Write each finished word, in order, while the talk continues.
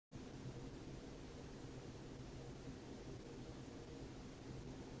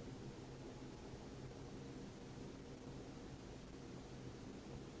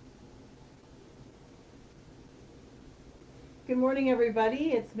Good morning,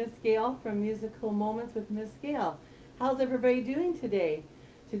 everybody. It's Miss Gail from Musical Moments with Miss Gail. How's everybody doing today?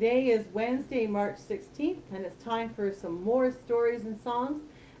 Today is Wednesday, March 16th, and it's time for some more stories and songs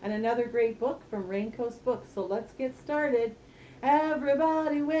and another great book from Raincoast Books. So let's get started.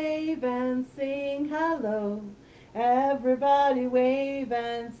 Everybody wave and sing hello. Everybody wave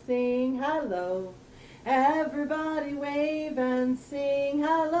and sing hello. Everybody wave and sing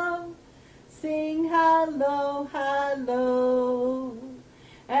hello. Sing hello, hello.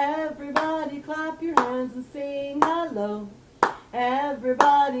 Everybody clap your hands and sing hello.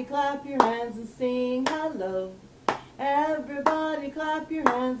 Everybody clap your hands and sing hello. Everybody clap your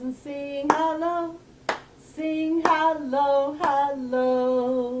hands and sing hello. Sing hello,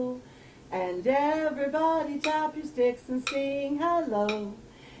 hello. And everybody tap your sticks and sing hello.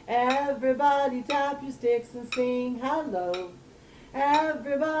 Everybody tap your sticks and sing hello.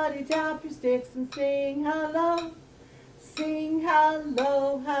 Everybody tap your sticks and sing hello. Sing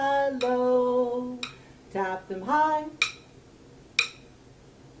hello, hello. Tap them high.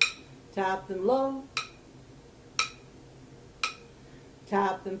 Tap them low.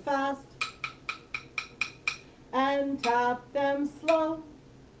 Tap them fast. And tap them slow.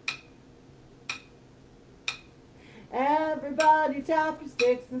 Everybody tap your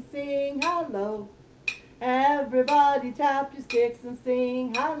sticks and sing hello. Everybody tap your sticks and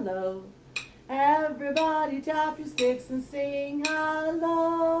sing hello. Everybody tap your sticks and sing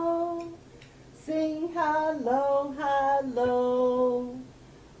hello. Sing hello, hello.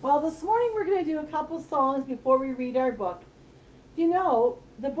 Well, this morning we're going to do a couple songs before we read our book. You know,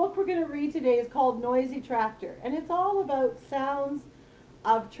 the book we're going to read today is called Noisy Tractor, and it's all about sounds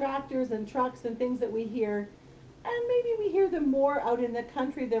of tractors and trucks and things that we hear, and maybe we hear them more out in the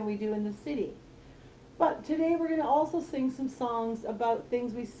country than we do in the city. But today we're going to also sing some songs about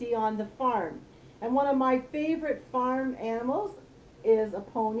things we see on the farm. And one of my favorite farm animals is a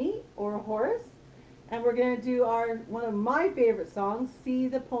pony or a horse. And we're going to do one of my favorite songs, See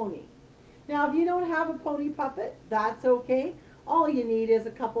the Pony. Now, if you don't have a pony puppet, that's okay. All you need is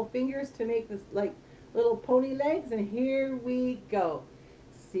a couple fingers to make this like little pony legs. And here we go.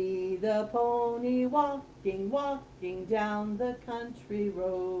 See the pony walking, walking down the country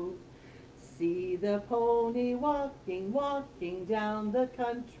road. See the pony walking, walking down the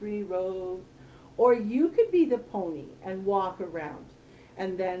country road. Or you could be the pony and walk around.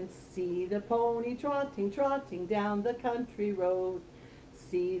 And then see the pony trotting, trotting down the country road.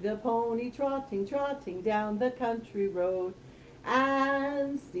 See the pony trotting, trotting down the country road.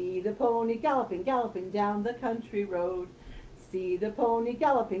 And see the pony galloping, galloping down the country road. See the pony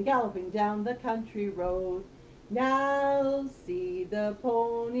galloping, galloping down the country road. Now see the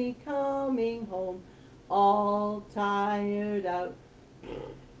pony coming home, all tired out,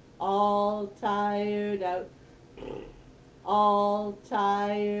 all tired out, all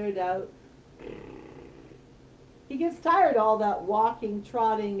tired out. He gets tired of all that walking,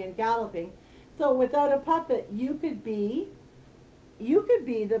 trotting, and galloping. So without a puppet, you could be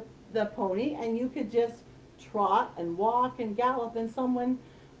the pony, and you could just trot and walk and gallop, and someone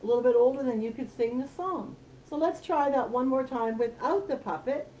a little bit older than you could sing the song. So let's try that one more time without the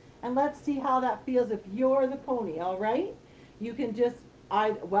puppet, and let's see how that feels if you're the pony, all right? You can just,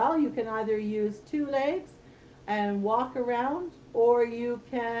 you can either use two legs and walk around, or you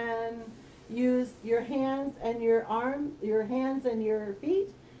can use your hands and your hands and your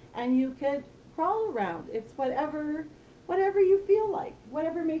feet, and you could crawl around. It's whatever you feel like,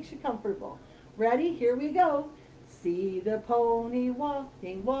 whatever makes you comfortable. Ready? Here we go. See the pony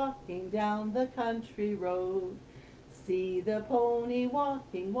walking, walking down the country road. See the pony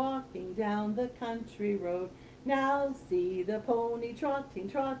walking, walking down the country road. Now see the pony trotting,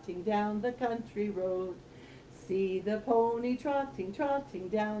 trotting down the country road. See the pony trotting, trotting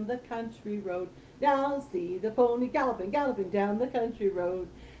down the country road. Now see the pony galloping, galloping down the country road.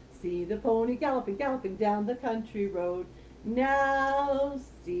 See the pony galloping, galloping down the country road. Now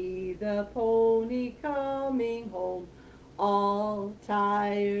see the pony coming home, all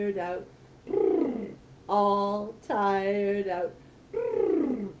tired out, all tired out,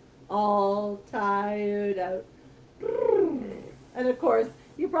 all tired out. And of course,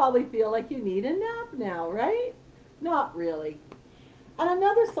 you probably feel like you need a nap now, right? Not really. And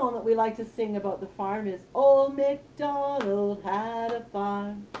another song that we like to sing about the farm is Old MacDonald had a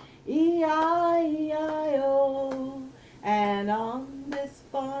farm, E-I-E-I-O. And on this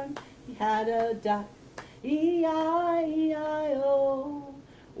farm he had a duck, E-I-E-I-O.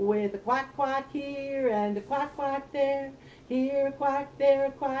 With a quack quack here and a quack quack there, here a quack, there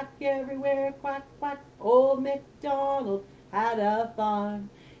a quack, everywhere quack quack. Old MacDonald had a farm,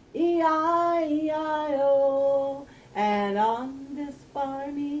 E-I-E-I-O. And on this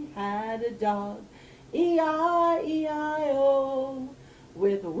farm he had a dog, E-I-E-I-O,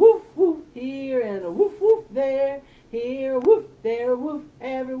 with a woof woof here and a woof woof there, here a woof, there a woof,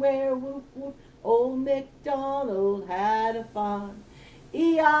 everywhere woof woof. Old MacDonald had a farm,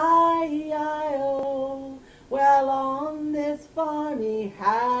 E-I-E-I-O. Well, on this farm he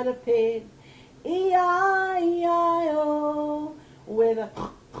had a pig, E-I-E-I-O, with a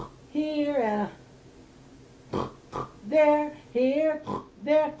here and a there, here,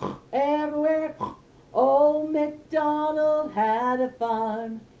 there, everywhere. Old MacDonald had a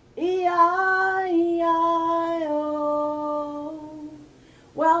farm, E-I-E-I-O.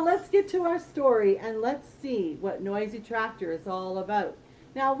 Well, let's get to our story and let's see what Noisy Tractor is all about.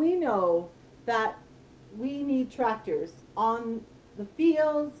 Now, we know that we need tractors on the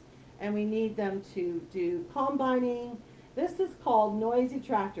fields and we need them to do combining. This is called Noisy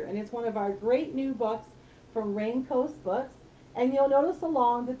Tractor, and it's one of our great new books from Raincoast Books. And you'll notice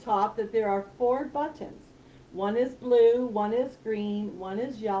along the top that there are 4 buttons. One is blue, one is green, one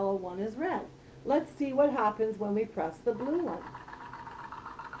is yellow, one is red. Let's see what happens when we press the blue one.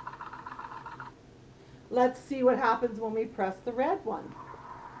 Let's see what happens when we press the red one.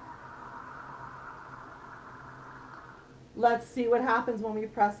 Let's see what happens when we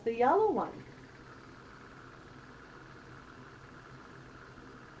press the yellow one.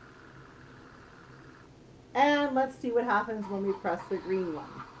 And let's see what happens when we press the green one.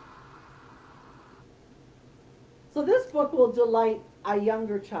 So this book will delight a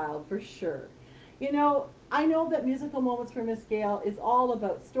younger child for sure. You know, I know that Musical Moments for Miss Gail is all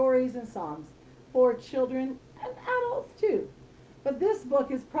about stories and songs for children and adults too. But this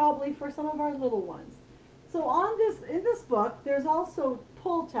book is probably for some of our little ones. So in this book, there's also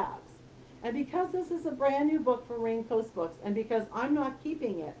pull tabs. And because this is a brand new book from Raincoast Books, and because I'm not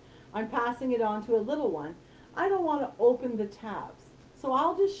keeping it, I'm passing it on to a little one, I don't want to open the tabs. So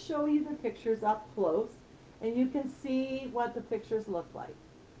I'll just show you the pictures up close, and you can see what the pictures look like.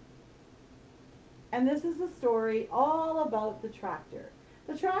 And this is a story all about the tractor.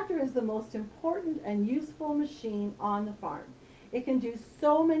 The tractor is the most important and useful machine on the farm. It can do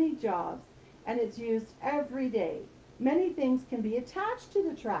so many jobs, and it's used every day. Many things can be attached to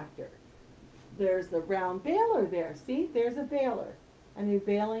the tractor. There's the round baler there. See, there's a baler, and you're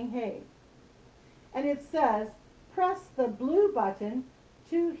baling hay. And it says, press the blue button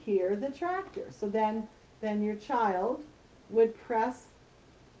to hear the tractor. So then your child would press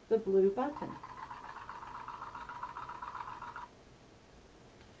the blue button.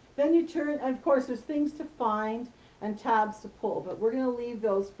 Then you turn, and of course there's things to find and tabs to pull, but we're going to leave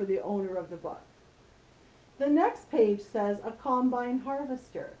those for the owner of the book. The next page says a combine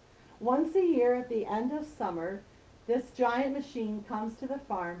harvester. Once a year at the end of summer, this giant machine comes to the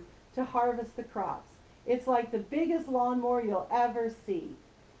farm to harvest the crops. It's like the biggest lawnmower you'll ever see.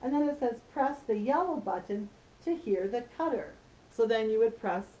 And then it says press the yellow button to hear the cutter. So then you would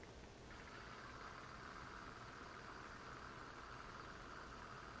press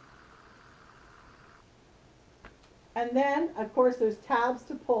and then, of course, there's tabs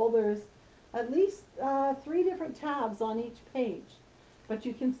to pull. There's at least 3 different tabs on each page. But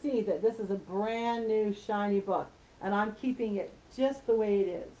you can see that this is a brand new shiny book, and I'm keeping it just the way it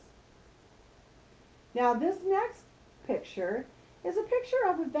is. Now, this next picture is a picture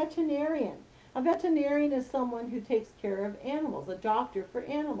of a veterinarian. A veterinarian is someone who takes care of animals, a doctor for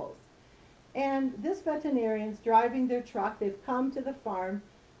animals. And this veterinarian's driving their truck. They've come to the farm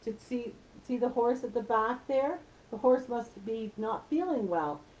to see the horse at the back there. The horse must be not feeling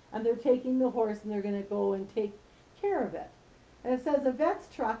well, and they're taking the horse and they're going to go and take care of it. And it says a vet's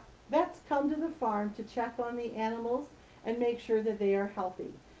truck, vets come to the farm to check on the animals and make sure that they are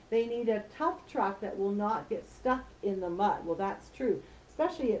healthy. They need a tough truck that will not get stuck in the mud. Well, that's true,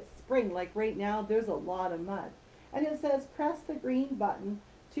 especially at spring, like right now, there's a lot of mud. And it says press the green button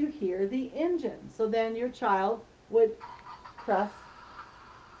to hear the engine. So then your child would press.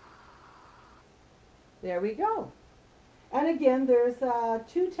 There we go. And again, there's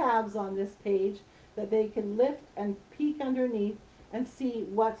 2 tabs on this page that they can lift and peek underneath and see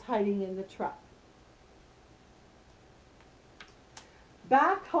what's hiding in the truck.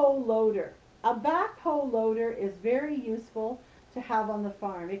 Backhoe loader. A backhoe loader is very useful to have on the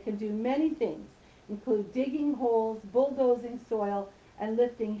farm. It can do many things, include digging holes, bulldozing soil, and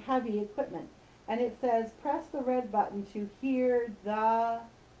lifting heavy equipment. And it says press the red button to hear the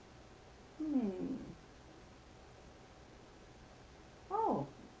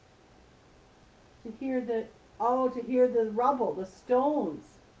to hear the rubble, the stones.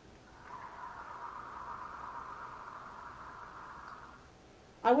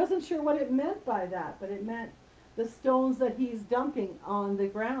 I wasn't sure what it meant by that, but it meant the stones that he's dumping on the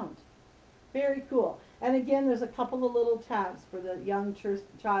ground. Very cool. And again, there's a couple of little tabs for the young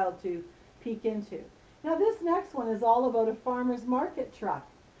child to peek into. Now this next one is all about a farmer's market truck.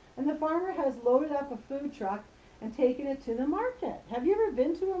 And the farmer has loaded up a food truck and taken it to the market. Have you ever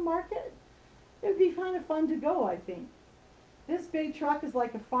been to a market? It would be kind of fun to go, I think. This big truck is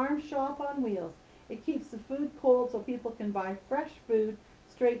like a farm shop on wheels. It keeps the food cold so people can buy fresh food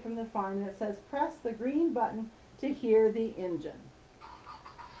straight from the farm. And it says, press the green button to hear the engine.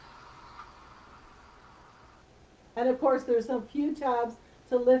 And of course, there's a few tabs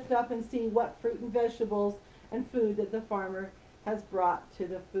to lift up and see what fruit and vegetables and food that the farmer has brought to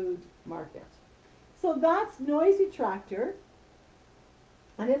the food market. So that's Noisy Tractor,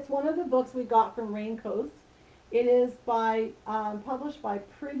 and it's one of the books we got from Raincoast. It is published by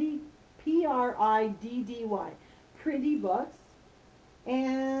Pretty, P-R-I-D-D-Y, Pretty Books,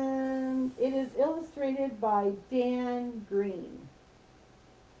 and it is illustrated by Dan Green.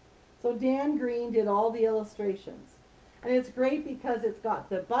 So Dan Green did all the illustrations. And it's great because it's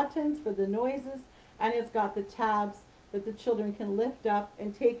got the buttons for the noises, and it's got the tabs that the children can lift up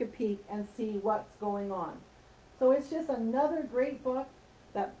and take a peek and see what's going on. So it's just another great book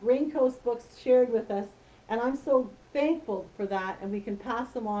that Raincoast Books shared with us, and I'm so thankful for that, and we can pass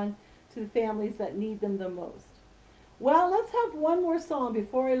them on to the families that need them the most. Well, let's have one more song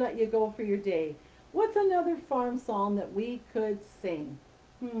before I let you go for your day. What's another farm song that we could sing?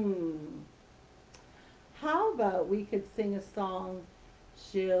 How about we could sing a song,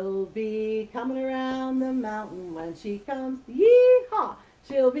 she'll be coming around the mountain when she comes, yee-haw!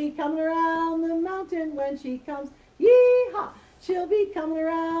 She'll be coming around the mountain when she comes, yee-haw! She'll be coming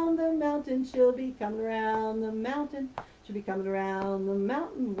around the mountain, she'll be coming around the mountain, she'll be coming around the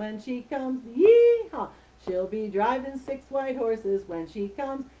mountain when she comes, yee-haw! She'll be driving 6 white horses when she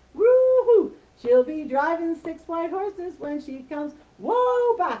comes, woo-hoo! She'll be driving 6 white horses when she comes,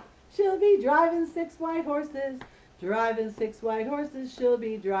 whoa back! She'll be driving 6 white horses, driving 6 white horses. She'll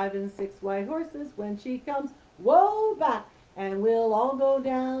be driving 6 white horses when she comes, whoa back! And we'll all go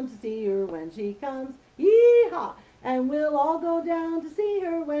down to see her when she comes, yee-haw! And we'll all go down to see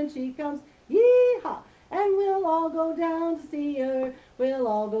her when she comes, yee-haw! And we'll all go down to see her, we'll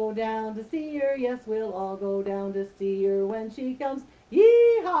all go down to see her, yes, we'll all go down to see her when she comes,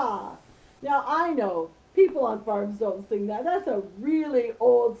 yee-haw! Now I know people on farms don't sing that. That's a really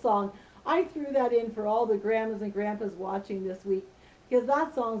old song. I threw that in for all the grandmas and grandpas watching this week because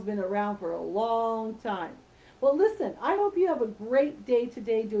that song's been around for a long time. Well, listen, I hope you have a great day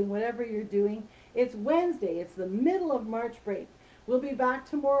today doing whatever you're doing. It's Wednesday. It's the middle of March break. We'll be back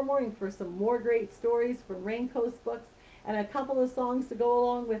tomorrow morning for some more great stories from Raincoast Books and a couple of songs to go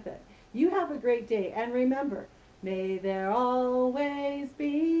along with it. You have a great day, and remember, may there always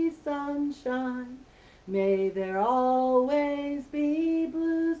be sunshine. May there always be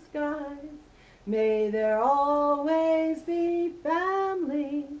blue skies. May there always be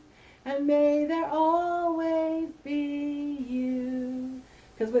families. And may there always be you.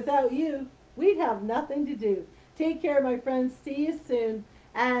 Because without you, we'd have nothing to do. Take care, my friends. See you soon.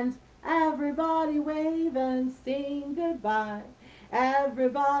 And everybody wave and sing goodbye.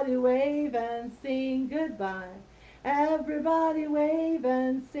 Everybody wave and sing goodbye. Everybody wave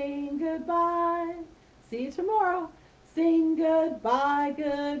and sing goodbye. See you tomorrow. Sing goodbye,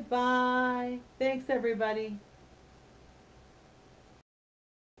 goodbye. Thanks, everybody.